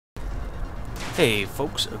Hey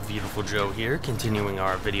folks, Beautiful Joe here, continuing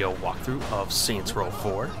our video walkthrough of Saints Row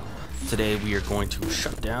 4. Today we are going to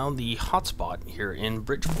shut down the hotspot here in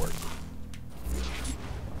Bridgeport.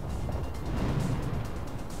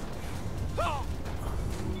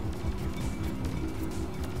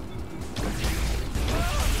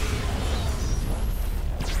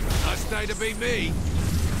 Nice day to be me.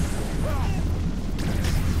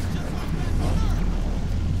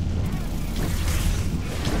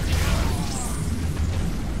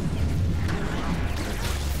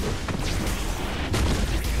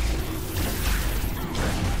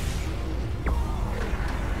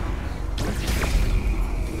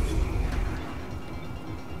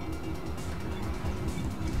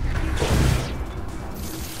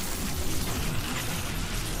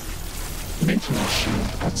 Maintenance shield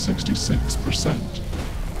at 66%.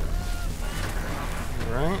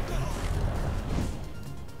 Right.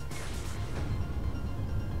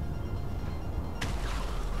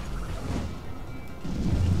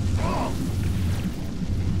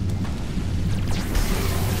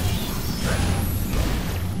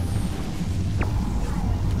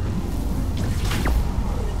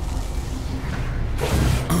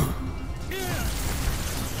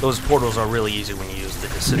 Those portals are really easy when you use the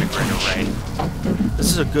disintegrator ray. This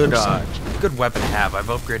is a good good weapon to have. I've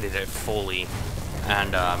upgraded it fully, and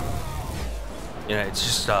you know, it's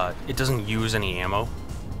just it doesn't use any ammo.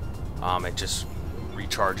 It just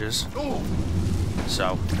recharges.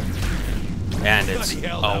 So, and it's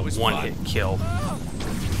a one-hit kill.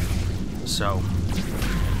 So.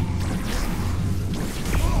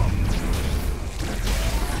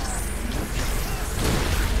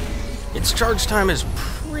 Its charge time is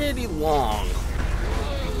pretty long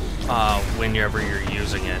whenever you're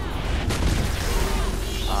using it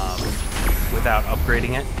without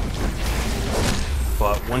upgrading it,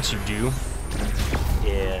 but once you do,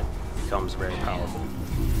 it becomes very powerful.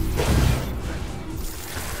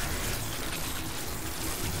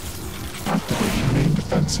 Activating main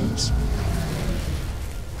defenses.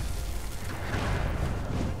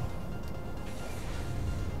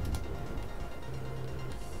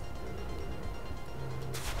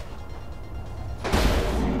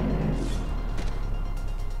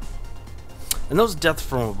 And those deaths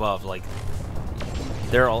from above, like,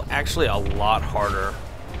 they're actually a lot harder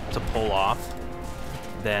to pull off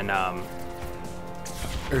than,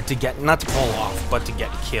 or to get, not to pull off, but to get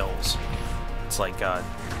kills. It's like,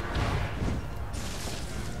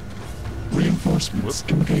 Reinforcements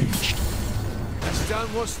engaged. That's done.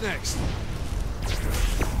 What's next?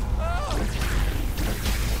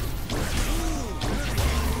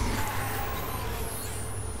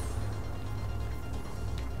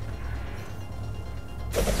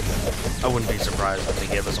 I wouldn't be surprised if they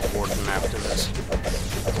gave us a warden after this.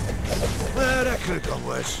 Well, that could have gone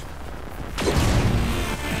worse.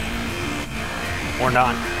 Or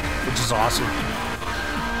not, which is awesome.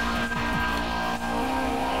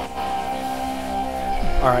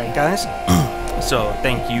 Alright guys, so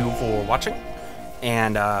thank you for watching,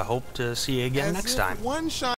 and hope to see you again next time. One shot.